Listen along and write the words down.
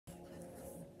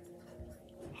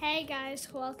Hey guys,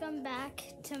 welcome back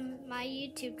to my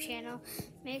YouTube channel.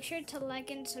 Make sure to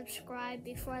like and subscribe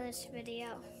before this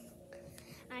video.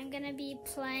 I'm gonna be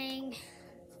playing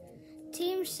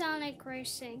Team Sonic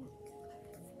Racing.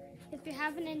 If you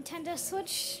have a Nintendo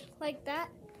Switch like that,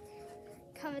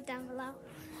 comment down below.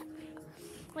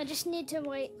 I just need to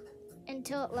wait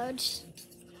until it loads.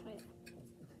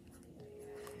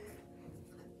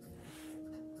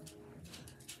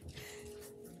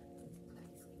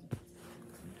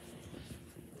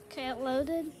 Okay, it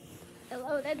loaded. It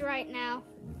loaded right now.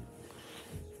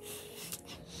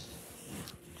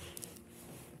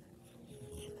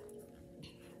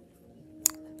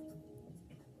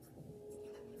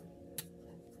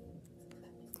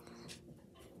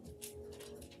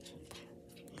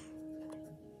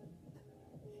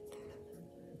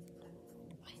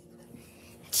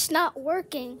 It's not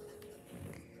working.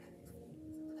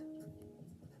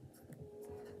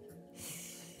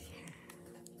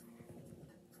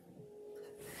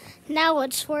 Now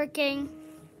it's working.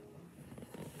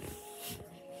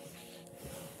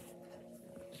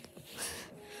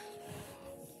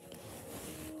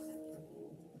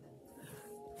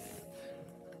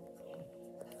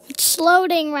 It's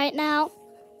loading right now.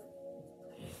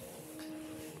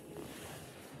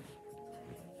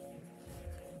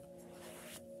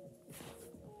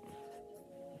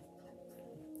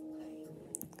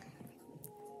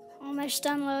 Almost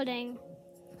done loading.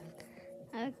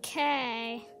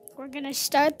 Okay, we're gonna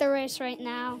start the race right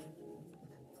now.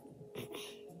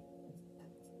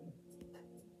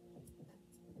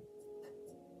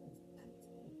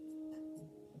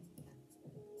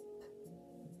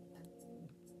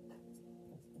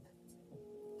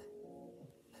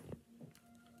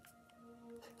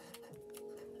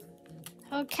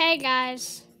 Okay,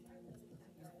 guys.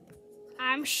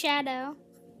 I'm Shadow.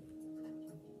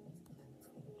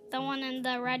 The one in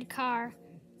the red car.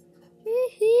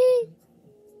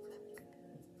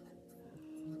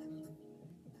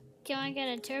 Can I get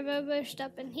a turbo boost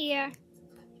up in here?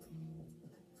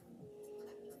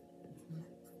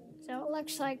 So it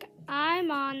looks like I'm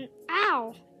on.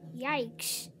 Ow!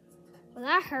 Yikes. Well,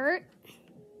 that hurt.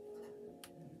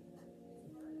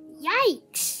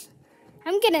 Yikes!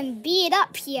 I'm getting beat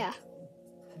up here.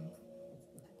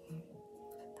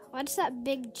 What's that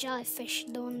big jellyfish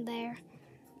doing there?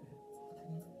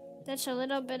 That's a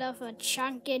little bit of a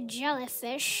chunky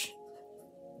jellyfish.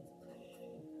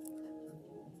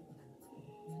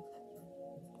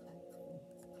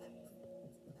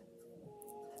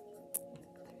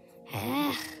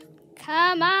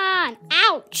 Come on!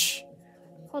 Ouch!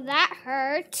 Well, that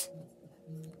hurt.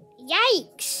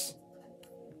 Yikes!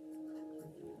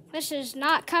 This is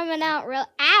not coming out real.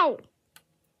 Ow!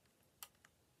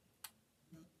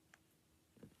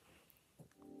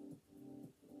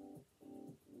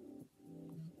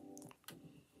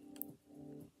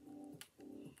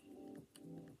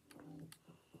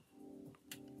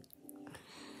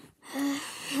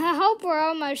 I hope we're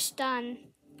almost done.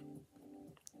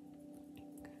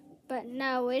 But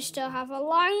no, we still have a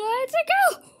long way to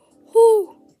go.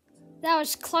 Whew. That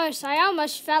was close. I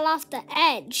almost fell off the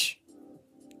edge.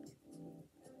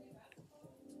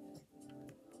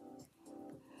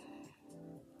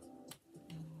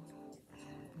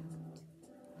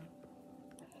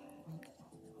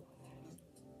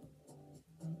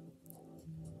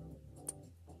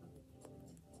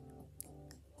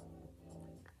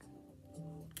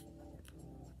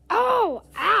 Oh,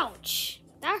 ouch.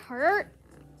 That hurt.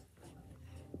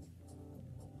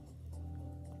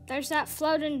 There's that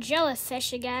floating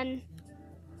jellyfish again.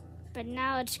 But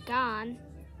now it's gone.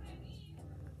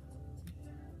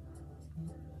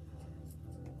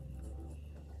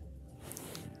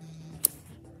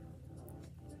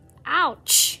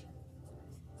 Ouch.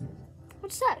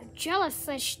 What's that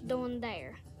jellyfish doing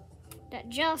there? That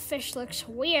jellyfish looks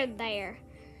weird there.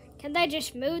 Can they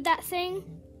just move that thing?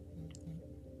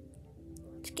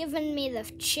 It's giving me the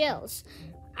chills.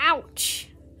 Ouch.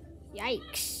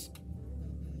 Yikes.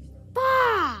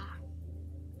 Bah!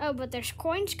 Oh, but there's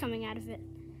coins coming out of it.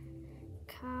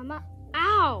 Come on.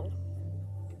 Ow!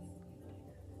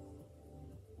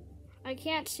 I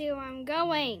can't see where I'm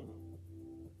going.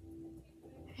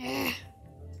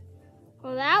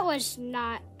 Well, that was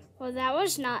not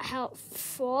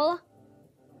helpful.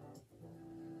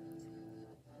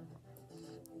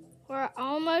 We're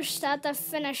almost at the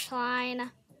finish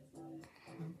line.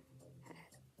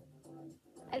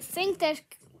 I think that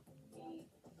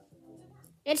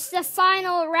it's the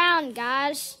final round,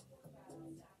 guys.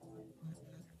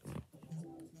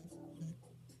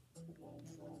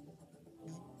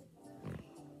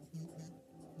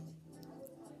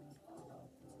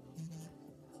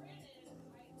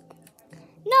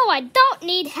 No, I don't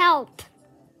need help.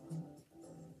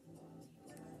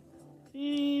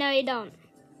 No, you don't.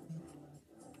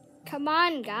 Come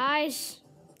on, guys.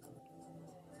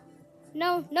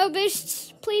 No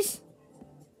boosts, please.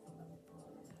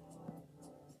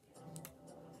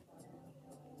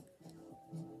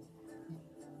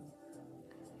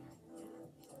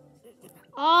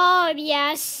 Oh,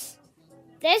 yes.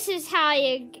 This is how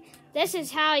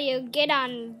you get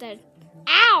on the...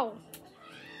 Ow!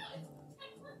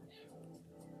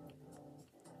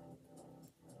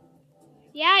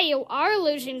 Yeah, you are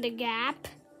losing the gap.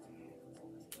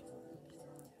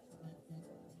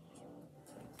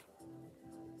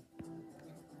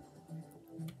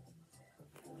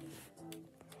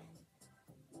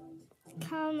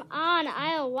 Come on,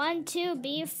 I want to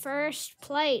be first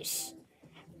place.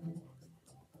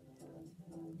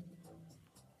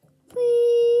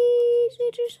 Please,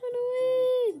 I just want to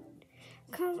win.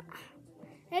 Come on.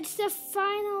 It's the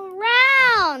final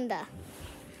round.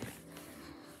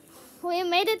 We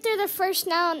made it through the first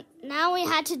round. Now we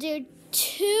had to do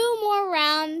 2 more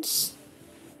rounds.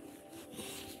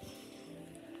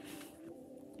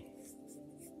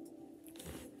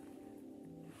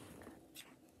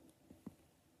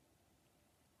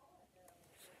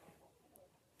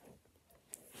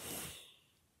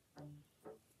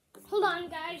 Hold on,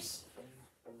 guys.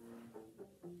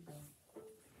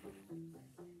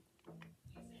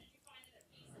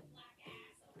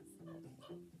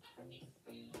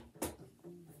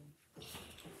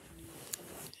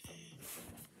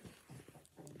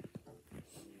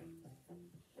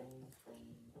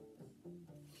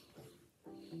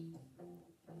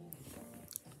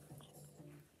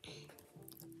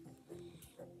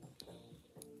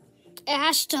 It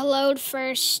has to load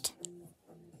first.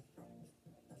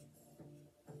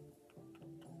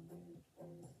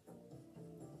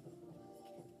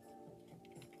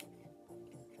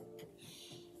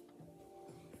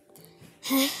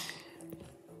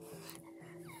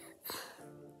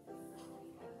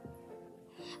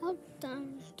 How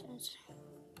dumb does...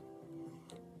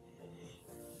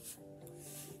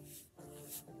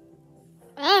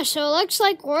 Oh, so it looks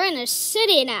like we're in a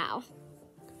city now.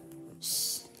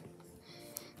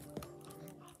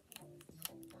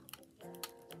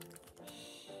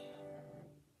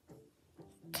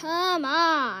 Come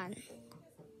on.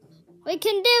 We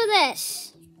can do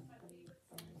this.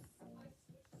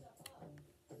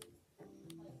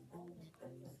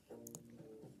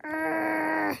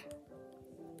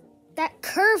 That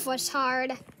curve was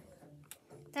hard.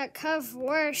 That curve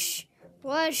was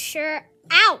sure.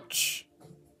 Ouch.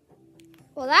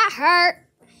 Well, that hurt.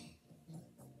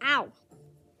 Ow.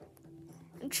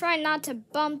 I'm trying not to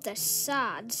bump the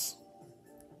sods.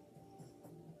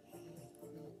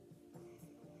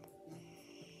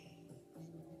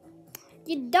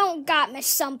 You don't got me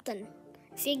something.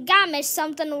 If you got me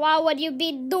something, why would you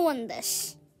be doing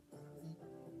this?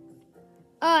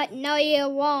 No you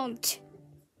won't.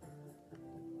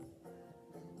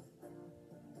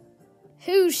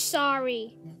 Who's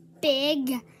sorry?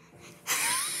 Big?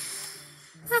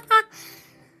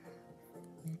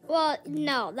 Well,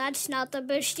 no, that's not the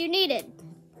boost you needed.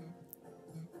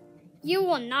 You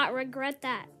will not regret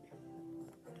that.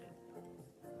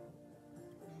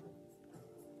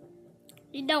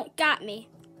 You don't got me,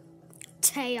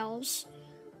 Tails.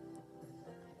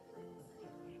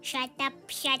 Shut up,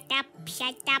 shut up,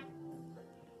 shut up.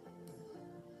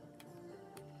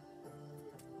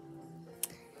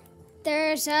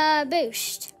 There's a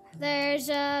boost. There's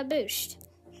a boost.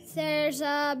 There's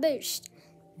a boost.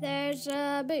 There's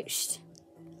a boost.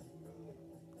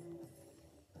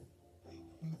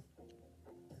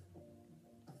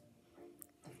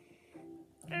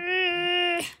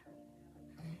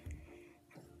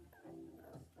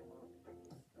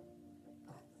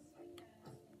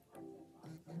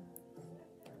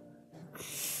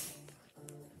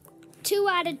 Two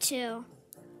out of 2.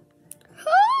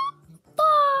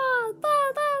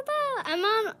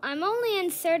 I'm only in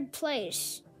 3rd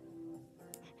place.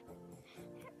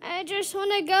 I just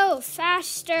want to go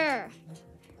faster.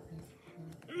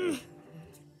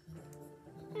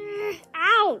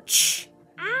 Ouch!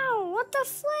 Ow! What the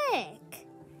flick?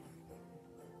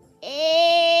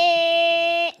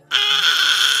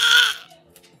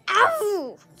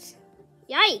 Ow!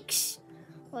 Yikes!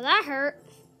 Well, that hurt.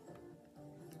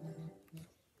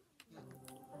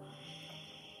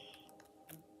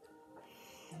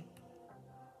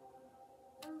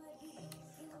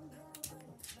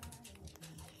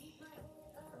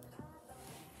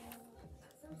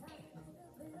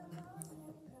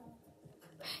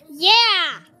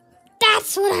 Yeah,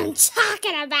 that's what I'm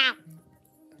talking about.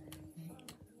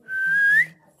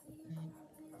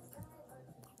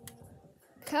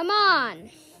 Come on.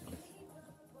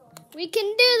 We can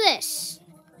do this.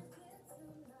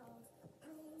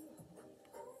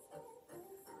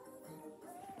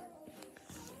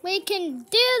 We can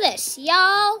do this,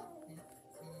 y'all.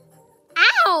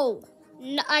 Ow!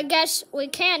 No, I guess we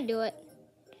can do it.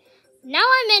 Now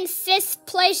I'm in 5th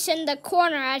place in the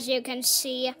corner, as you can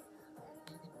see.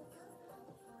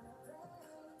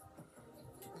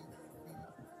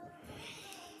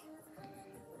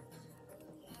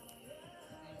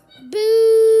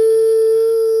 Boost!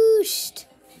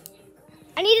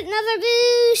 I need another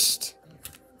boost.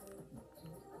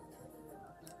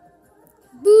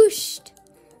 Boost.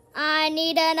 I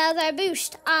need another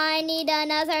boost. I need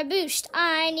another boost.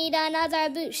 I need another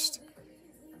boost.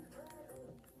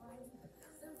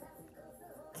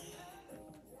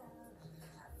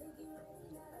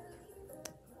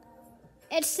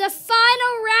 It's the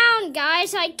final round,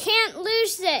 guys. I can't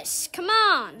lose this. Come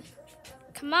on.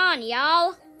 Come on,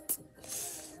 y'all.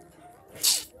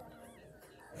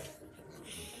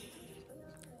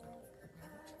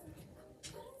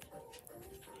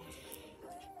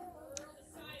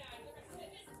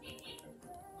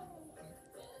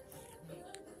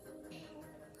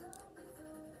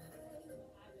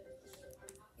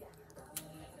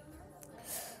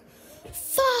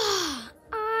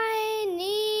 I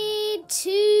need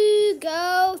to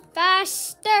go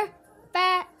faster,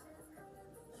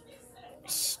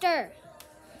 faster.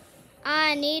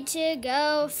 I need to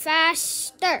go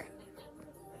faster.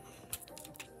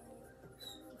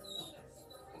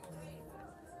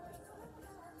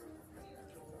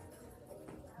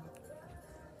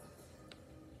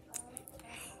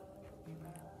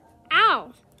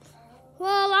 Ow.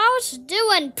 Well, I was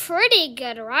doing pretty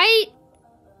good, right?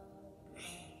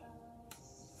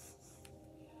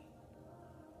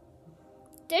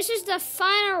 This is the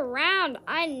final round.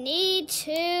 I need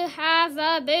to have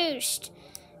a boost.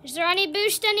 Is there any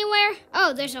boost anywhere?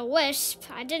 Oh, there's a wisp.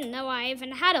 I didn't know I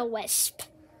even had a wisp.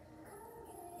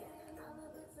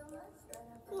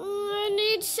 I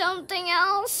need something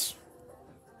else.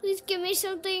 Please give me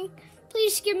something.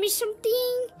 Please give me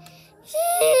something.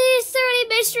 Is there any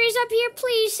mysteries up here?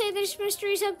 Please say there's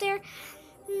mysteries up there.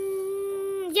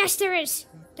 Yes, there is.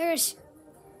 There is.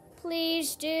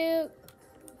 Please do.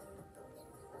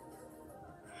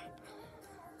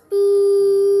 Boost.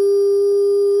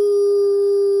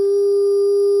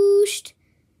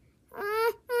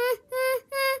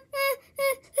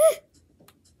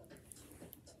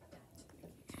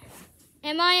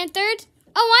 Am I in 3rd?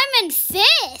 Oh, I'm in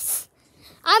 5th.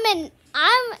 I'm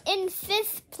in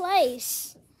 5th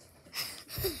place.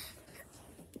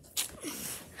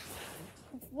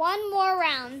 One more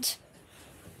round.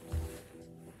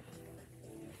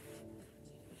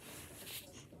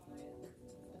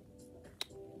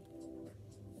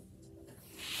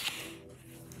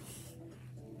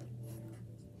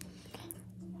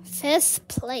 Fifth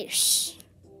place.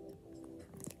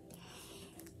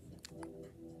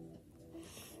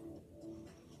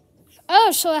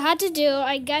 Oh, so I had to do,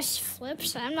 I guess,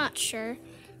 flips. I'm not sure.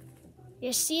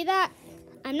 You see that?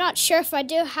 I'm not sure if I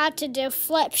had to do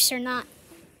flips or not.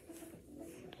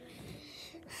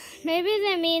 Maybe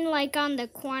they mean like on the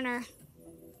corner.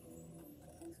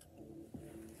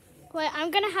 Wait,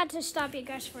 I'm gonna have to stop you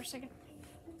guys for a second.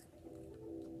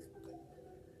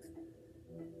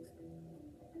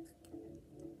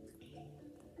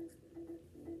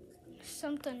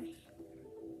 Something.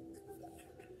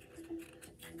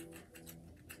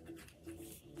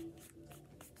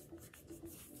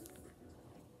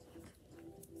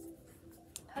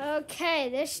 Okay,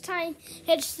 this time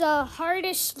it's the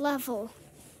hardest level.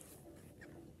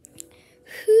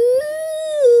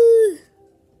 Whew.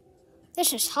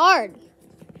 This is hard.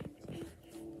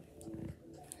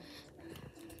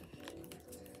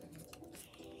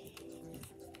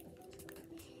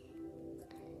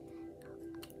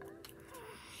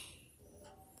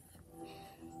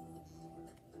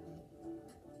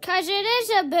 Because it is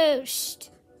a boost.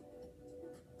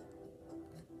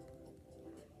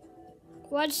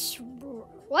 What's,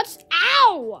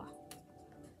 ow!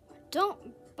 Don't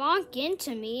bonk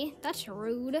into me. That's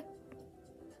rude.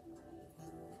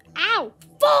 Ow!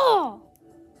 Fall!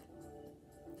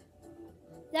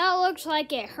 That looks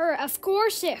like it hurt. Of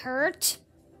course it hurt.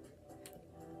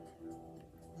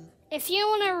 If you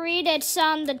want to read, it's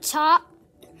on the top.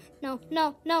 No,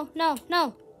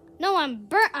 I'm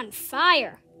burnt on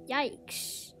fire.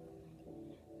 Yikes.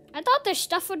 I thought this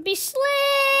stuff would be slippery.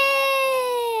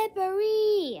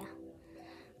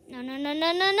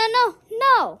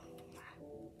 No.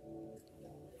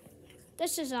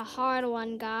 This is a hard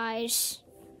one, guys.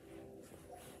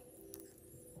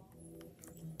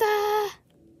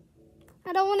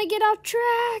 I don't want to get off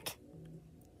track.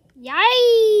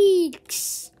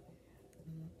 Yikes.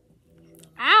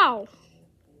 Ow.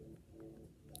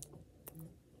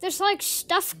 There's like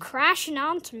stuff crashing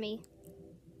onto me.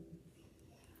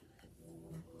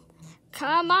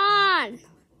 Come on.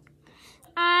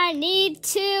 I need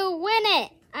to win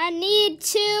it. I need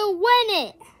to win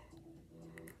it.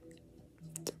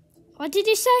 What did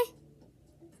he say?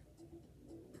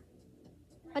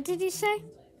 What did he say?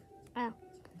 Oh.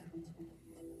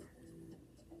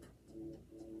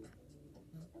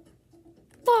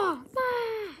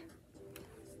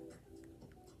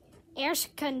 Air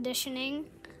conditioning.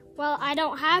 Well, I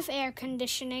don't have air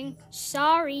conditioning.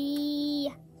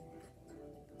 Sorry.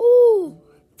 Oh,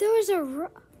 there was a...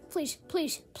 Please,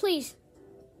 please, please.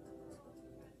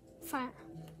 Fire.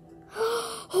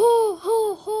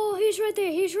 Oh, he's right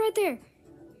there. He's right there.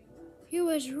 He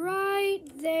was right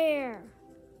there.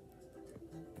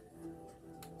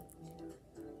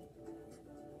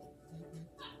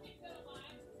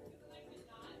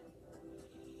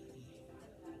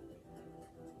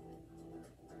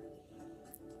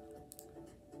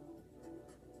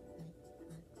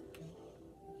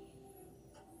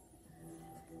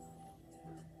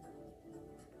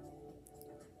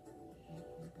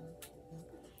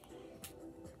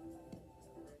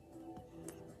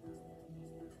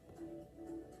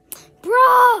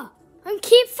 Bruh! I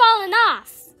keep falling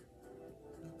off.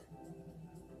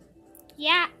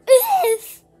 Yeah.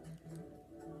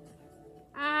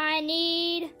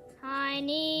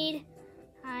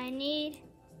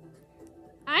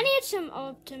 I need some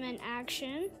ultimate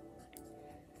action.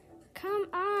 Come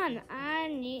on,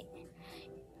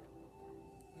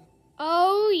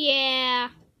 Oh yeah.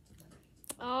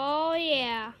 Oh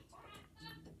yeah.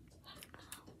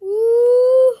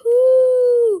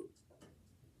 Woohoo!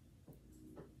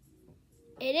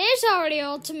 It is already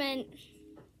ultimate.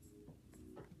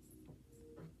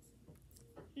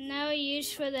 No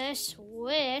use for this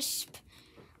wisp.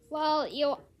 Well,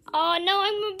 oh no,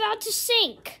 I'm about to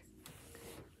sink.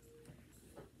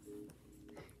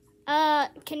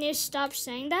 Can you stop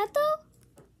saying that though?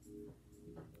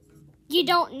 You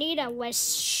don't need a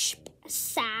wisp,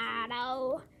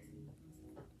 Sato.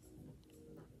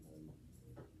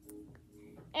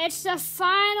 It's the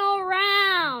final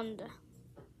round.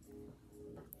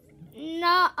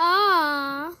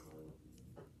 Nuh-uh.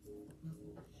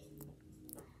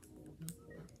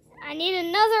 I need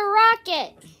another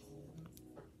rocket.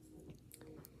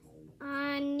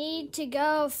 I need to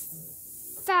go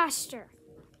faster.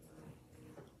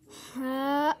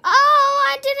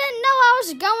 I didn't know I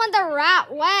was going the right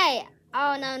way.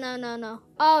 Oh, no.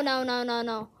 Oh, no.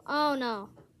 Oh, no.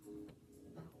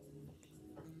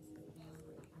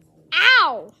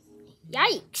 Ow!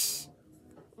 Yikes.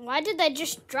 Why did they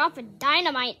just drop a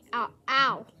dynamite?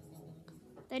 Ow.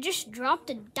 They just dropped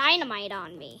a dynamite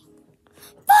on me.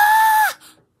 Ah!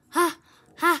 Ha,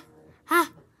 ha, ha,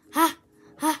 ha,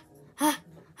 ha, ha, ha,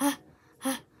 ha,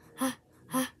 ha, ha,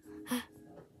 ha.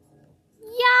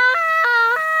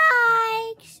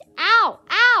 Yikes! Ow!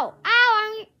 Ow!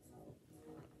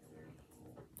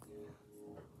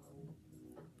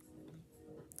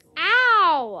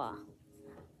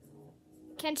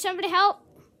 Can somebody help?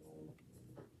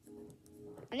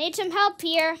 I need some help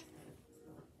here.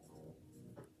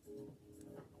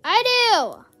 I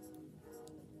do.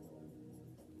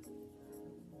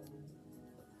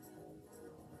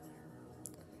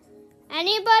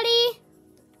 Anybody?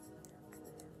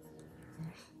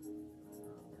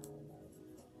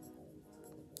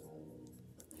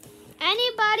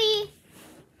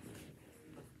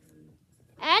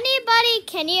 Anybody,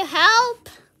 can you help?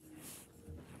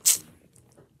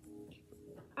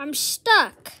 I'm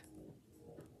stuck.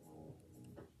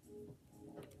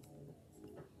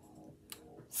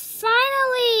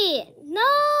 Finally!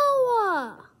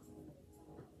 No!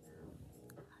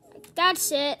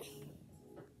 That's it.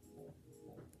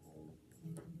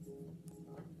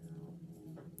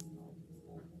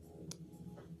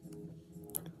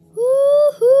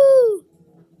 Woohoo!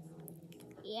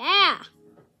 Yeah.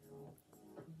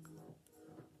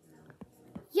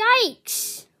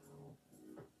 Yikes.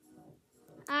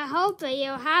 I hope that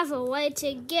you have a way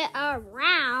to get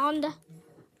around.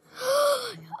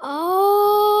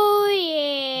 Oh,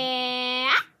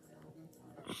 yeah.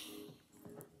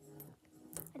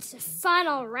 It's the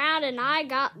final round and I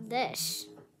got this.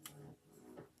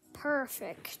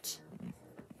 Perfect.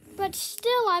 But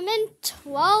still, I'm in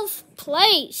 12th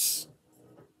place.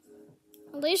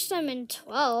 At least I'm in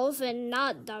 12 and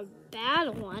not the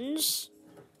bad ones.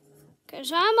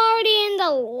 Because I'm already in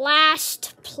the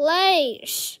last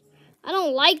place. I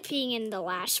don't like being in the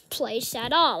last place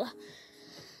at all.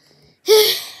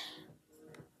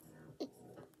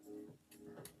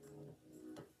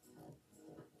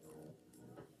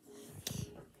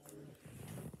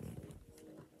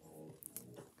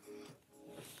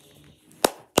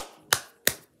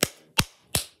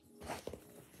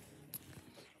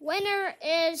 Winner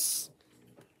is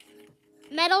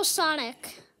Metal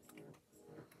Sonic.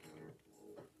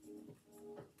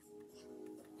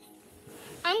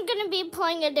 I'm gonna be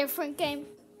playing a different game.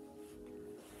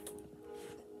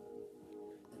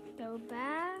 Go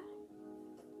back.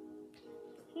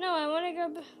 No, I want to go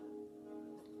back.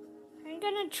 I'm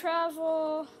gonna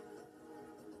travel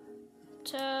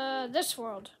to this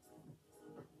world.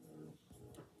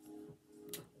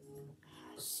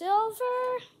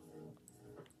 Silver.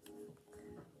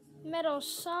 Metal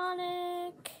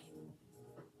Sonic.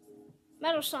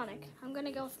 Metal Sonic. I'm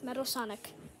gonna go with Metal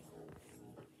Sonic.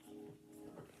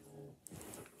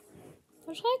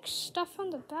 There's like stuff on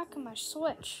the back of my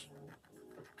Switch.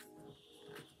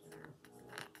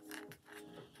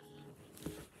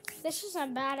 This is a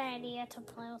bad idea to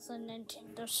play with a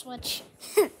Nintendo Switch.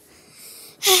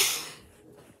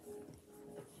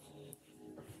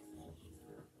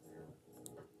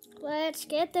 Let's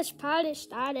get this party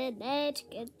started. Let's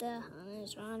get the honey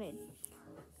started.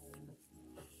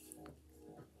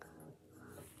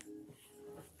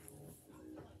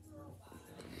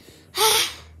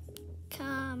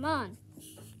 Come on.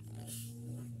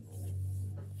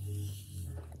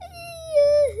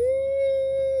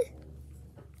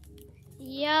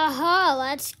 Yeah,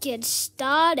 let's get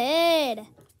started.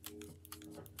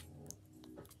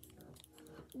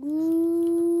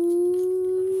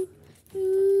 Ooh,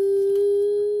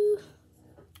 ooh.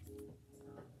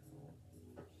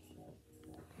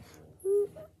 Ooh.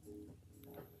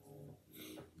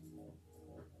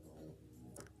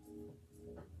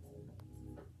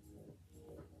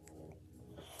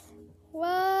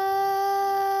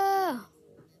 Whoa!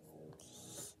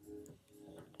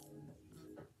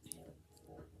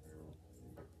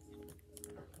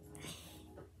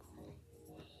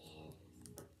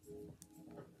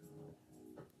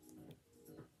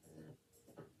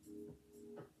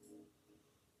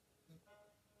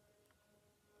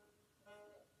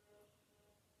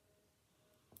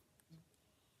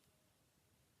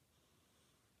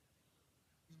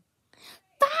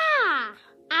 Bah!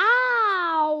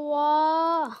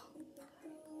 Ow!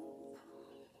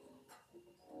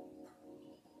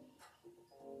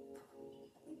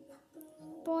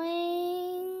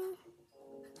 Boing.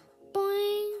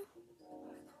 Boing.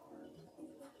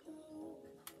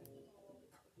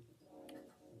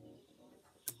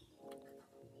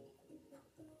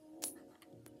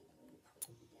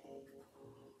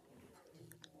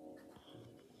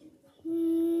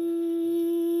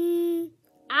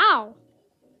 Ow.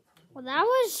 Well, that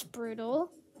was brutal.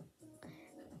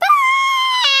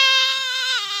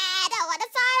 I don't want to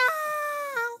fall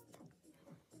off.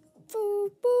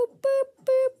 Boop, boop, boop,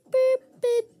 boop, boop,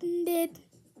 boop, boop.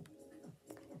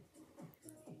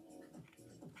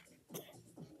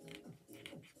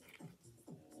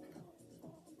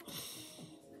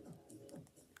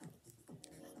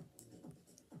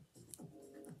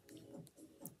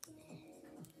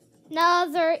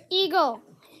 Another eagle.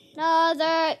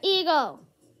 Another eagle.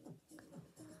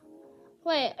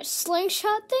 Wait, a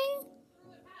slingshot thing?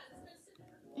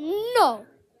 No.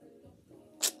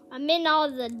 I'm in all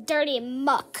the dirty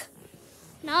muck.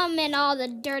 Now I'm in all the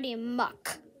dirty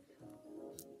muck.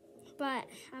 But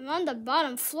I'm on the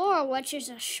bottom floor, which is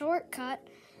a shortcut.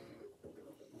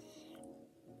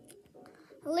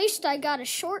 At least I got a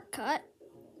shortcut.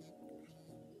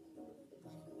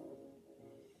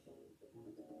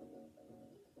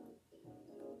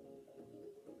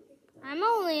 I'm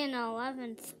only in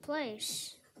 11th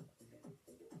place.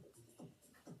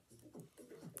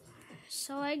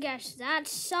 So I guess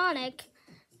that's Sonic.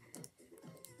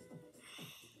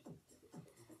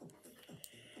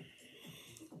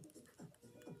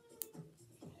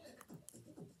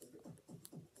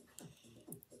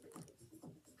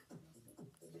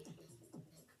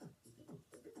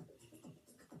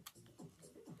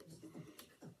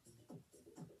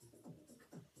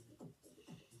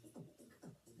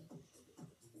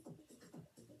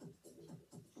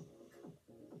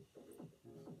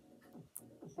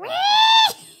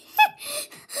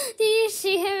 Do you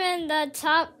see him in the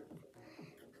top?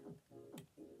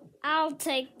 I'll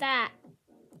take that.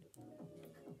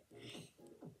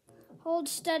 Hold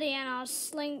steady and I'll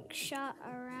slingshot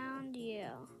around you.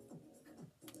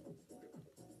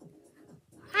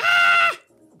 Ah!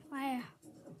 I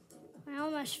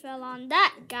almost fell on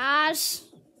that, guys.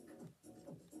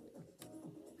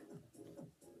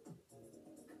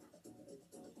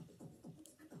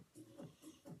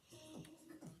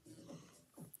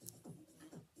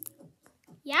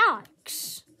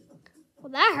 Yikes.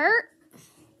 Well, that hurt.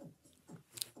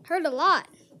 Hurt a lot.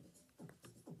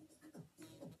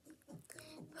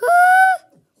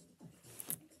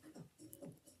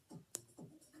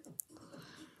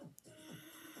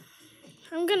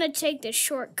 I'm gonna take the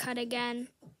shortcut again.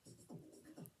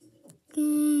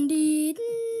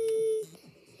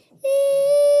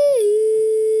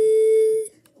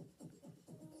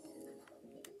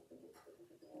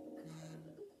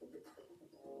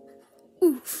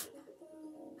 Oof.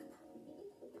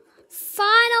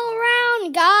 Final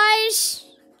round, guys.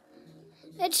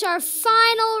 It's our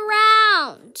final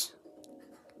round.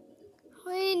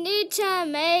 We need to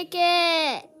make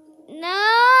it.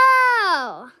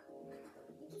 No.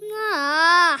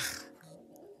 Ah.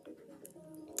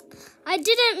 I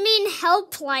didn't mean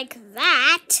help like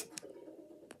that.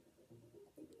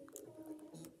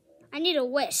 I need a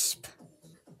wisp.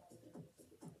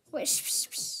 Wisp.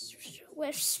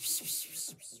 Wisp.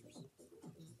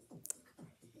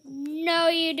 No,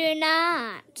 you do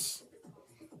not.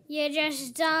 You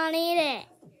just don't need it.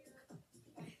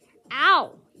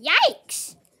 Ow.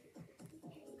 Yikes.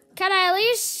 Can I at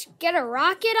least get a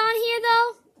rocket on here,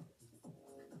 though?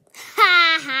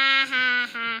 Ha ha ha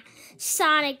ha.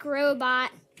 Sonic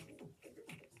robot.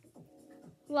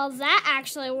 Well, that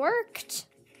actually worked.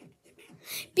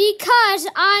 Because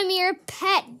I'm your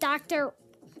pet, Dr.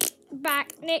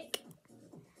 Backnick.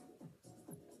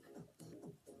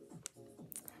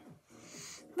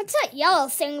 What's that yellow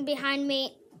thing behind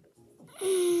me?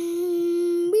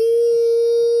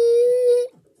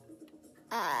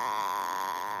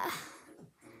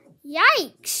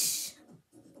 Yikes.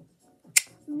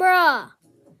 Bruh.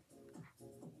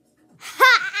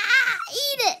 Ha!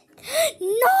 Eat it!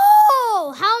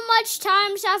 No! How much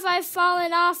times have I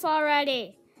fallen off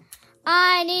already?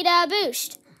 I need a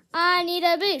boost. I need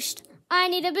a boost. I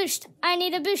need a boost. I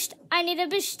need a boost. I need a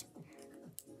boost.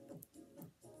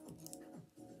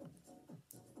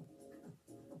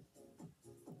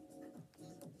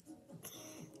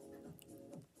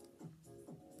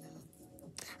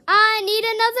 I need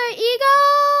another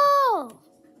eagle.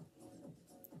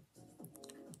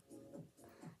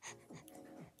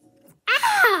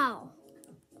 Ow!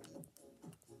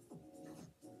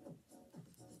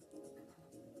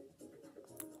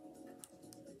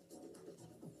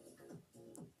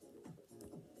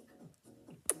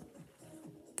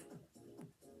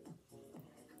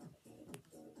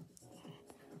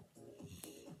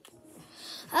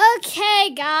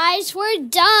 Okay, guys, we're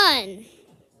done.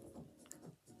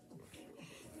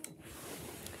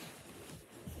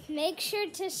 Make sure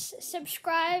to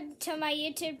subscribe to my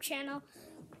YouTube channel.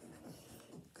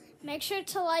 Make sure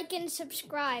to like and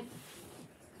subscribe.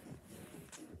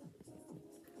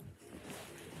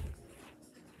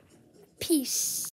 Peace.